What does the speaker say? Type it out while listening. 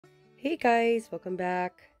Hey guys, welcome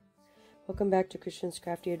back. Welcome back to Christian's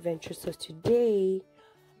Crafty Adventures. So today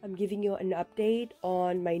I'm giving you an update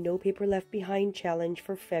on my No Paper Left Behind challenge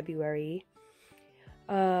for February.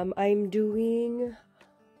 I'm doing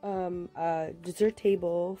a dessert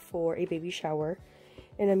table for a baby shower,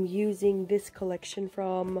 and I'm using this collection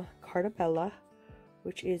from Cartabella,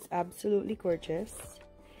 which is absolutely gorgeous.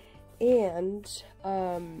 And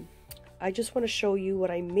I just want to show you what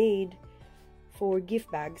I made for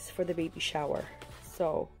gift bags for the baby shower.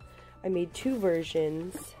 So I made two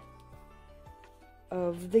versions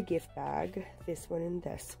of the gift bag, this one and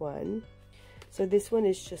this one. So this one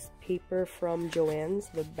is just paper from Joann's,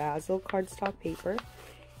 the basil cardstock paper,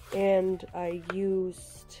 and I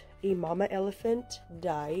used a mama elephant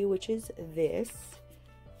die, which is this.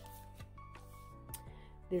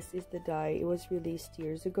 This is the die. It was released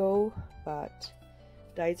years ago, but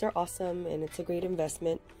dies are awesome and it's a great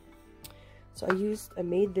investment. So I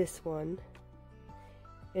made this one,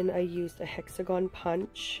 and I used a hexagon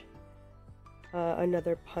punch,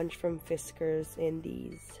 another punch from Fiskars, and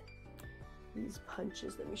these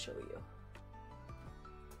punches. Let me show you.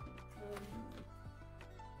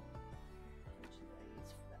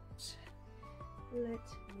 Let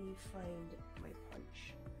me find my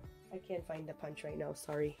punch. I can't find the punch right now,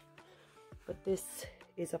 sorry. But this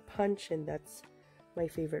is a punch, and that's my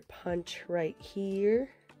favorite punch right here.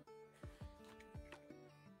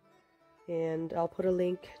 And I'll put a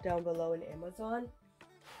link down below in Amazon.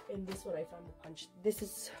 And this one I found the punch. This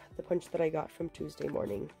is the punch that I got from Tuesday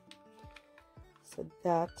morning. So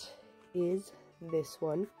that is this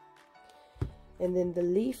one. And then the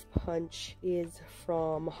leaf punch is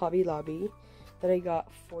from Hobby Lobby that I got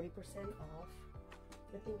 40% off.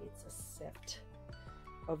 I think it's a set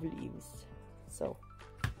of leaves. So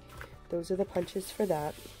those are the punches for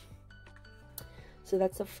that. So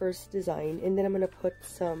that's the first design. And then I'm going to put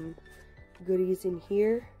some goodies in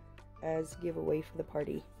here as giveaway for the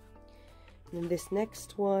party. And this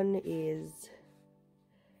next one is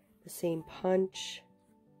the same punch,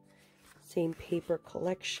 same paper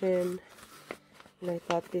collection, and I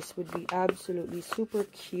thought this would be absolutely super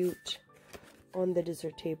cute on the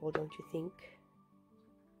dessert table, don't you think?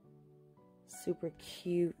 Super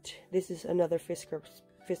cute. This is another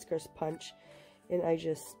Fiskars punch, and I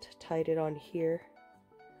just tied it on here,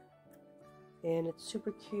 and it's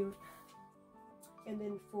super cute. And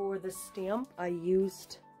then for the stamp, I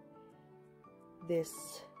used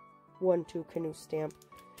this 1-2 canoe stamp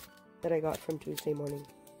that I got from Tuesday morning.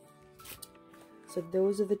 So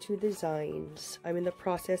those are the two designs. I'm in the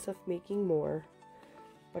process of making more,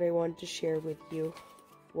 but I wanted to share with you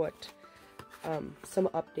what some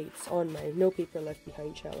updates on my No Paper Left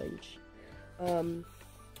Behind challenge.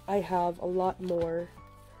 I have a lot more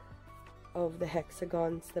of the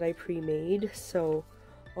hexagons that I pre-made, so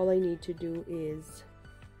all I need to do is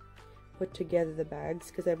put together the bags,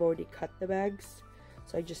 because I've already cut the bags,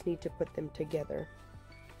 so I just need to put them together.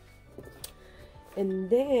 And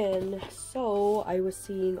then, so I was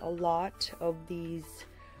seeing a lot of these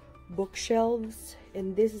bookshelves,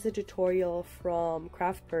 and this is a tutorial from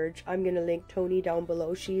Craftpurge. I'm gonna link Tony down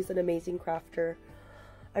below. She's an amazing crafter.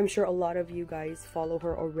 I'm sure a lot of you guys follow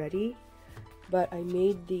her already, but I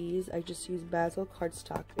made these. I just used basil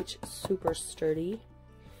cardstock, which is super sturdy,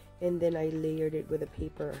 and then I layered it with a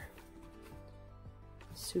paper.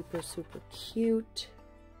 Super cute.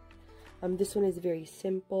 This one is very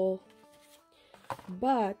simple,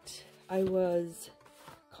 but I was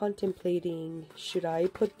contemplating, should I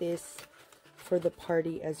put this for the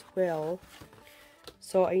party as well?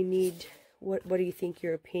 So I need, what do you think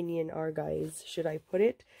your opinion are, guys? Should I put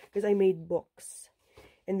it? Because I made books,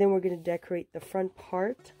 and then we're going to decorate the front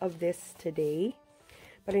part of this today.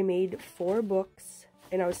 But I made 4 books,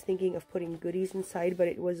 and I was thinking of putting goodies inside, but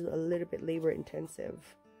it was a little bit labor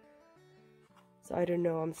intensive. So I don't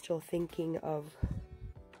know, I'm still thinking of,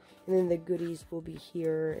 and then the goodies will be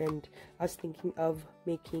here, and I was thinking of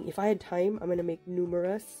making, if I had time, I'm going to make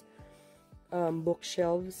numerous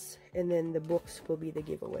bookshelves, and then the books will be the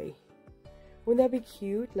giveaway. Wouldn't that be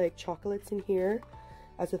cute? Like chocolates in here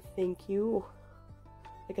as a thank you,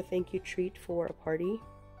 like a thank you treat for a party.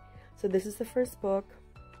 So this is the first book.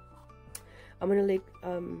 I'm going to link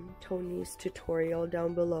Tony's tutorial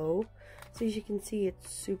down below, so as you can see,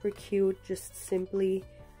 it's super cute, just simply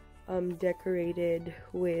decorated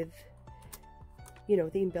with, you know,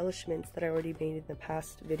 the embellishments that I already made in the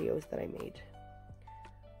past videos that I made.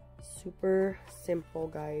 Super simple,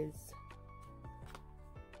 guys.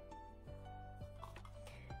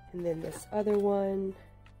 And then this other one,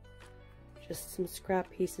 just some scrap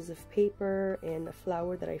pieces of paper and a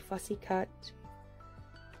flower that I fussy cut.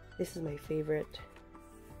 This is my favorite.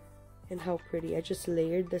 And how pretty. I just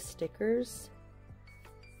layered the stickers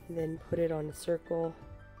and then put it on a circle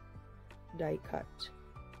die cut.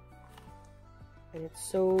 And it's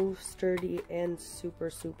so sturdy and super,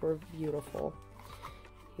 super beautiful.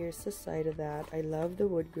 Here's the side of that. I love the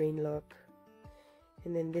wood grain look.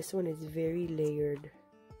 And then this one is very layered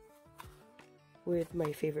with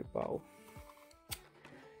my favorite bow.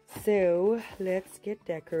 So let's get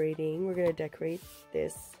decorating. We're gonna decorate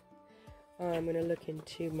this. I'm gonna look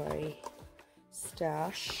into my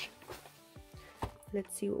stash.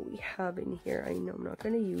 Let's see what we have in here. I know I'm not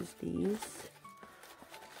gonna use these.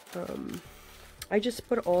 I just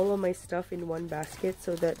put all of my stuff in one basket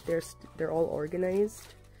so that they're all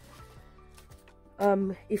organized.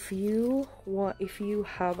 If you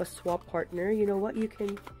have a swap partner, you know what, you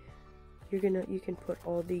can put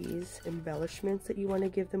all these embellishments that you want to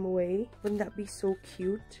give them away. Wouldn't that be so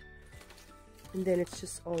cute? And then it's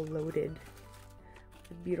just all loaded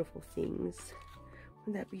with beautiful things.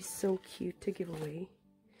 Wouldn't that be so cute to give away?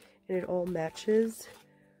 And it all matches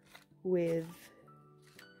with,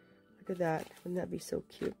 look at that, wouldn't that be so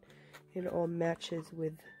cute? It all matches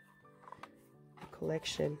with the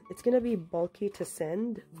collection. It's gonna be bulky to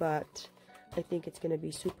send, but I think it's gonna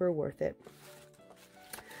be super worth it.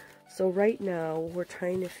 So right now we're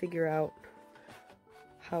trying to figure out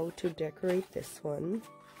how to decorate this one.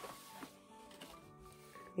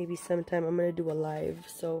 Maybe sometime I'm gonna do a live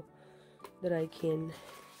so that I can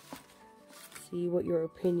see what your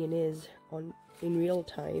opinion is in real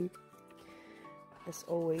time. As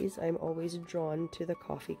always, I'm always drawn to the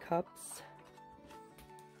coffee cups.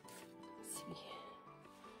 Let's see.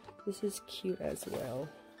 This is cute as well.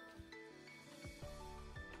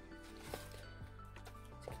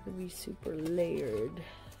 It's gonna be super layered.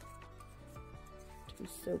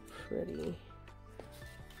 It's so pretty.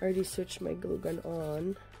 I already switched my glue gun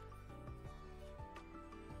on.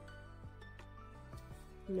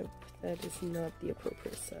 Nope, that is not the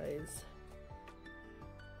appropriate size.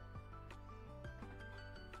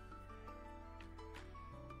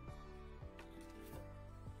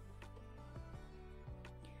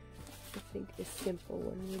 I think this simple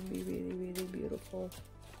one would be really, really beautiful.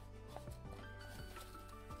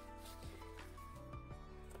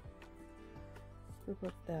 What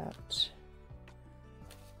about that?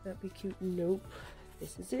 That'd be cute. Nope,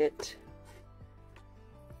 this is it.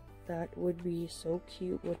 That would be so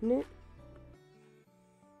cute, wouldn't it?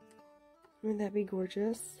 Wouldn't that be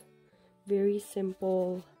gorgeous? Very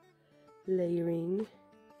simple layering.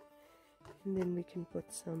 And then we can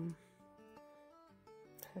put some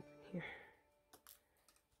here.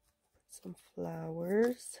 Put some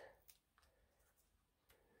flowers.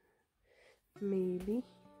 Maybe.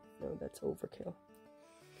 No, that's overkill.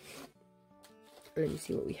 Let me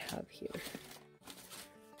see what we have here.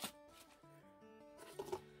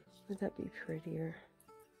 Would that be prettier?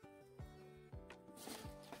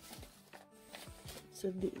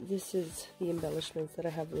 So this is the embellishments that I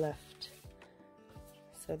have left.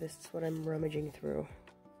 So this is what I'm rummaging through.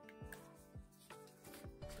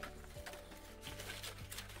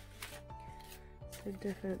 So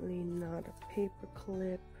definitely not a paper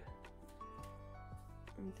clip.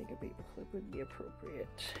 I think a paper clip would be appropriate.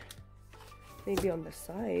 Maybe on the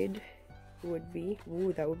side would be.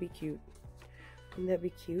 Ooh, that would be cute. Wouldn't that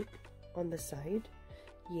be cute on the side?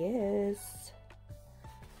 Yes.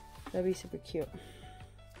 That'd be super cute.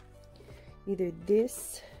 Either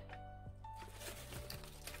this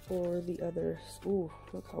or the others. Ooh,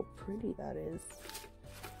 look how pretty that is.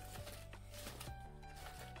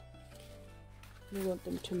 I want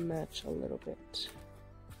them to match a little bit.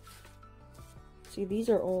 See, these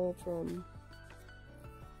are all from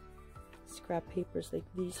scrap papers. Like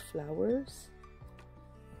these flowers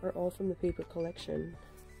are all from the paper collection.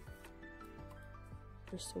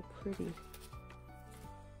 They're so pretty.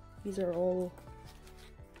 These are all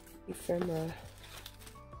ephemera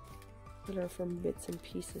that are from bits and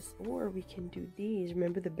pieces. Or we can do these.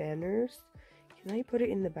 Remember the banners? Can I put it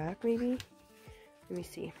in the back maybe? Let me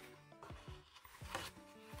see.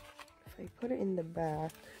 If I put it in the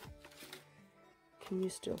back, can you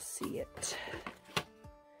still see it?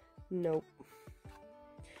 Nope.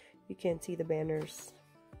 You can't see the banners.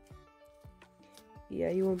 Yeah,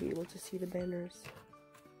 you won't be able to see the banners.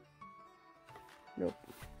 Nope.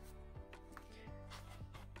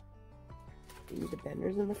 Maybe the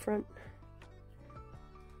banners in the front.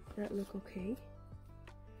 Does that look okay?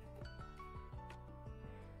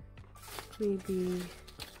 Maybe,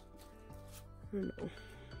 I don't know.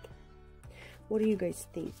 What do you guys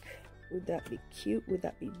think? Would that be cute? Would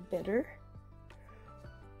that be better?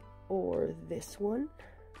 Or this one?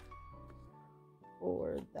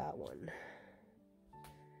 Or that one?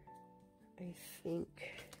 I think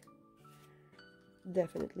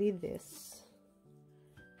definitely this.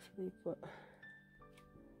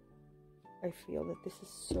 I feel that this is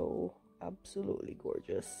so absolutely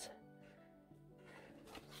gorgeous.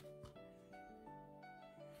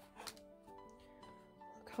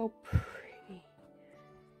 Look how pretty.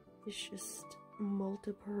 It's just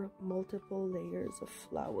multiple layers of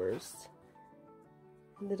flowers.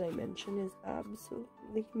 And the dimension is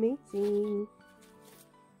absolutely amazing.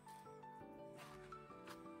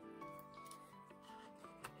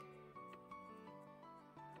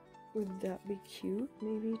 Would that be cute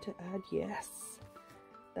maybe to add? Yes,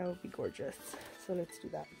 that would be gorgeous. So let's do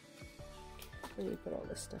that. Let me put all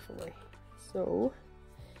this stuff away. So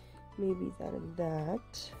maybe that and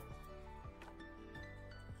that.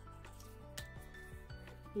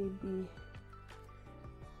 Maybe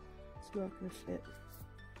it's not gonna fit.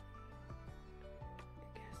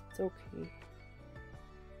 I guess it's okay.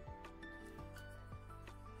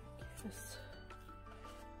 I guess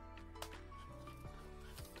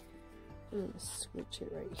I'm gonna switch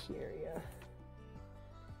it right here, yeah.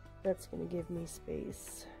 That's gonna give me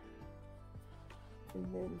space. And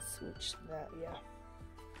then switch that, yeah.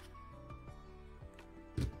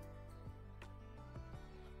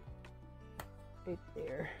 Right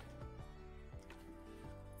there.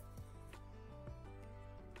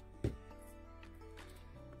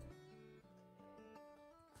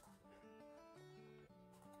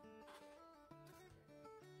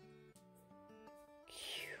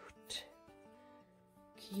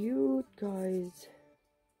 Cute, guys.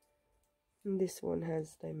 And this one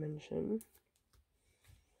has dimension.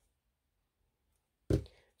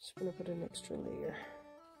 Just gonna put an extra layer.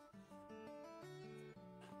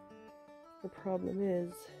 The problem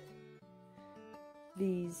is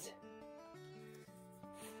these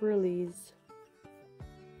frillies,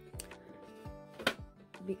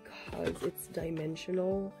 because it's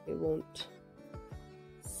dimensional, it won't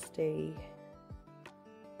stay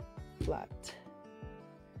flat.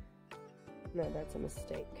 No, that's a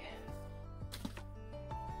mistake.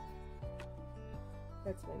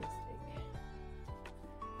 That's my mistake.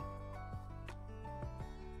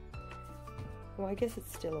 Well, I guess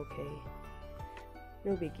it's still okay.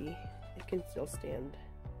 No biggie. It can still stand.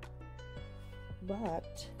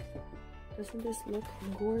 But doesn't this look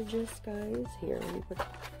gorgeous, guys? Here, let me put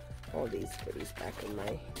all these goodies back in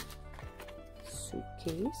my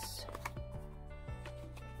suitcase.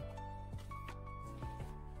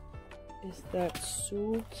 Is that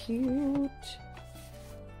so cute?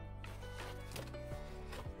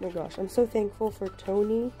 Oh my gosh, I'm so thankful for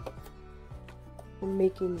Tony for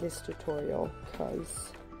making this tutorial,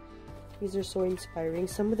 because these are so inspiring.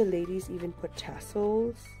 Some of the ladies even put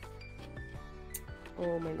tassels,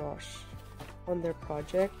 oh my gosh, on their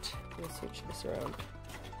project. Let me switch this around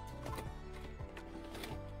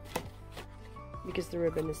because the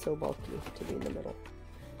ribbon is so bulky to be in the middle.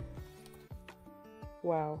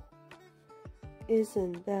 Wow,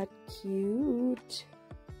 isn't that cute?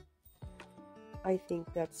 I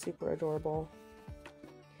think that's super adorable.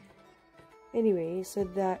 Anyway, so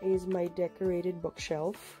that is my decorated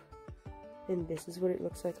bookshelf, and this is what it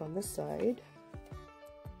looks like on the side.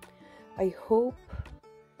 I hope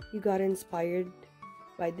you got inspired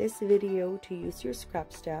by this video to use your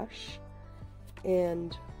scrap stash,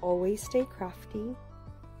 and always stay crafty.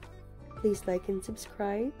 Please like and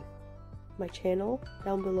subscribe my channel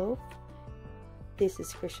down below. This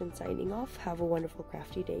is Christian signing off. Have a wonderful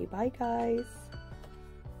crafty day. Bye, guys.